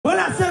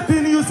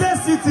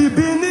City,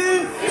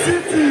 Benin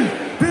City,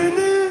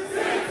 Benin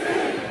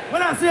City.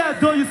 When I say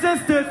Edo, you say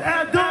state,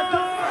 Edo.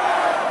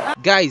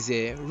 Guys,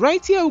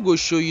 right here we go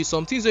show you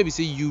some things where we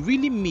say you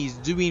really miss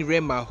doing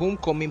Rema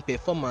homecoming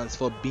performance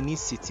for Benin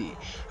City.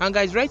 And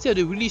guys, right here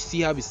they really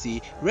see how we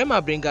say Rema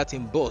bring out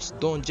in boss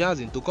Don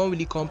Jazzy to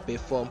come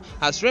perform,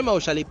 as Rema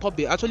and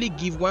Shallipopi actually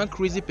give one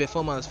crazy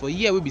performance for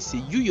here where we say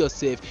you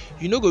yourself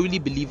you no go really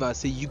believe and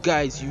say you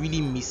guys you really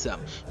miss them.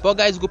 But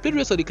guys, go play the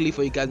rest of the clip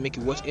for you guys, make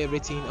you watch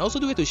everything. I also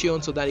do it to share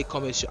on so that the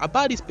comments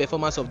about this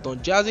performance of Don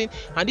Jazzy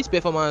and this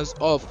performance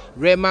of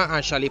Rema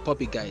and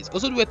Shallipopi, guys.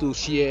 Also do it to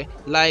share,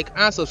 like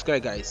and subscribe,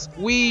 guys.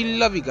 We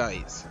love you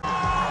guys.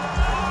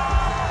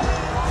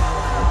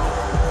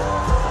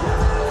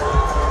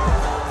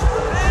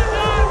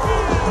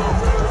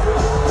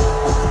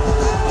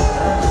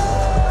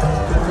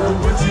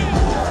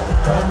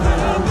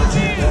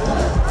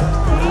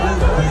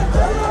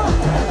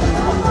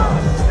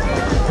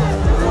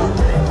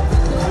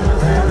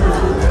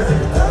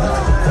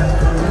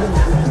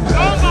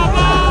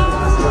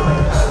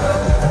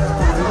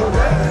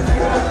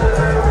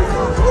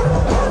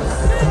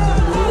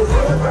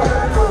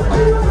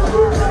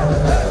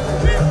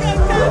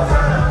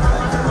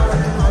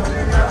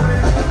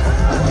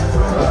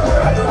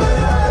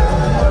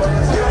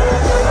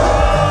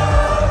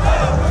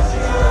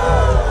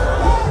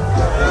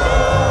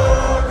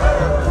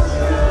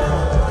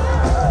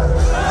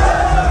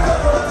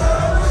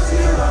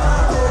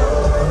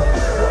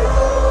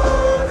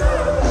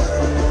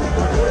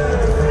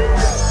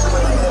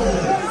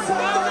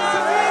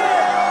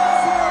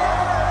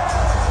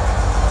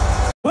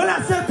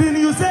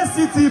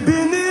 City,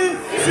 Benin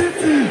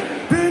City,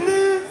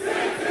 Benin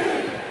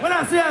City. When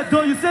I say Edo,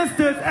 you say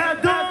state,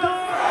 Edo,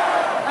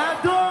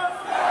 Edo.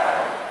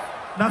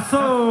 Now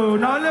so,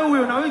 now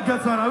we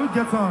get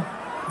on.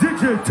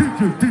 DJ, give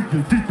it to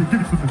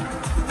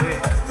me.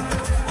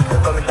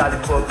 Comme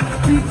Shallipopi.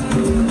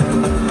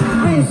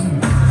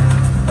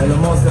 Elle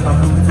monte, c'est ma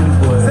Bluetooth,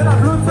 boy. C'est la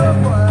Bluetooth,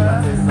 boy.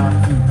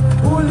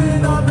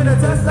 Pulling up in the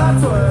Tesla,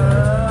 boy.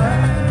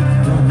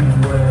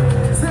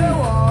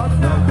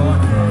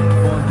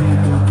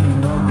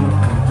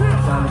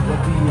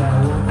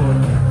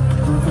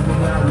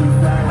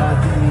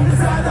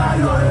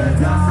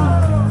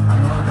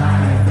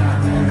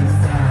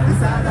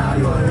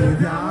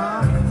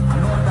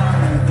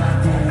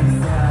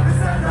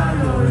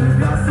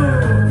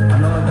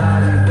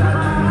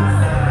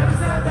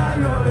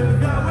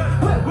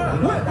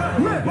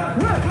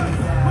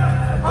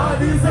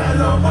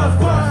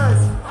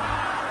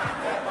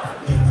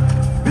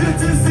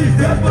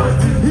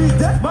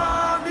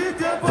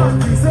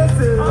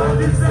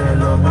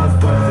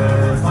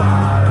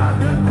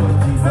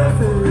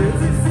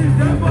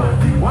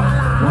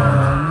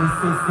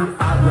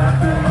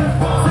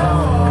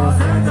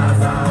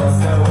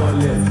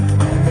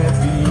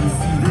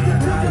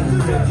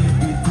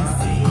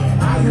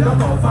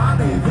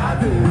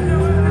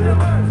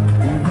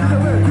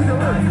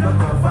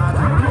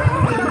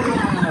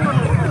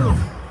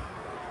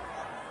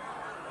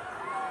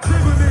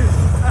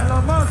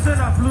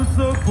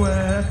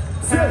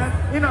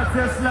 In a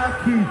Tesla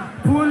key,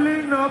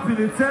 pulling up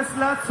in a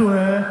Tesla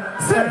swear,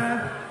 say,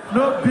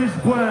 no bitch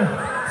boy,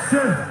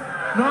 say,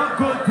 no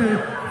good day,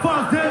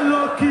 first day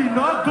lucky,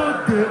 no good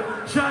day,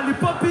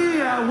 Shallipopi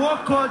I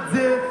walk all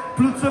day,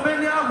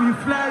 Plutomania we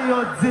fly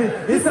your day,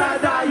 inside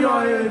that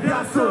your area,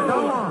 so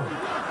that one,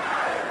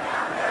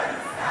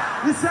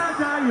 inside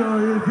that your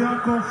area,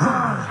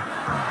 confirm,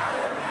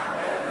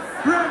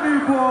 Remy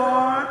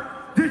boy,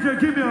 DJ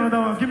give me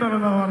another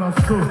one, let's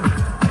go. I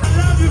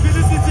love you,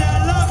 Benin City, I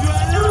love you.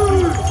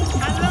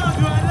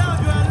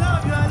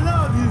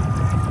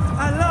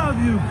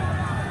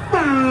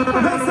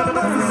 Make some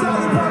noise for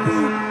Shallipopi,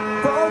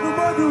 for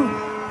Odumodu,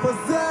 for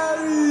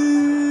Zeri.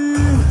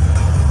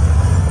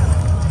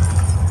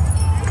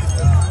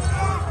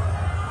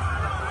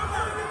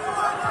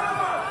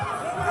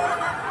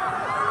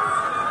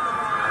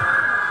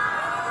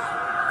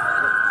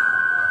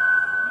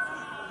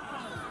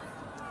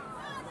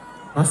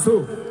 Maso,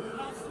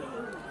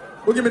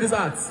 who give me this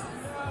hat?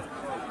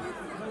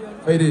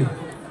 How you doing?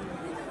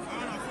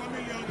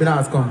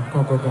 Come.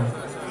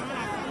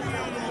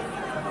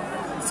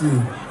 See.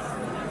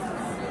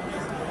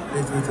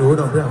 Wait, hold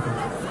on, bro.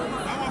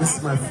 This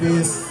is my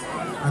face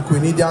and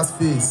Queen India's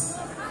face.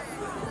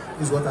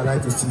 This is what I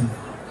like to see.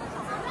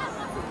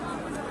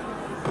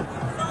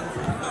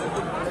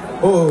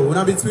 Oh, we're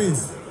not be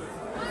twins.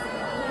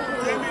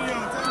 10 million.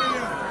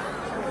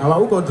 Now,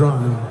 who got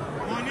drowned?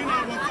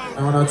 I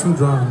want 2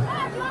 drowned.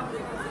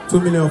 2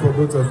 million for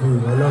both of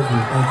you. I love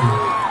you. Thank you.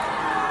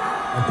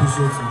 I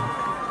appreciate you.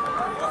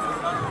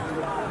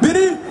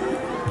 Biddy,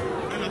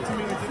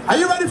 are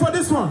you ready for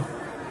this one?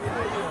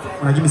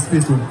 Wanna give me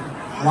space to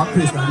one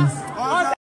place like this?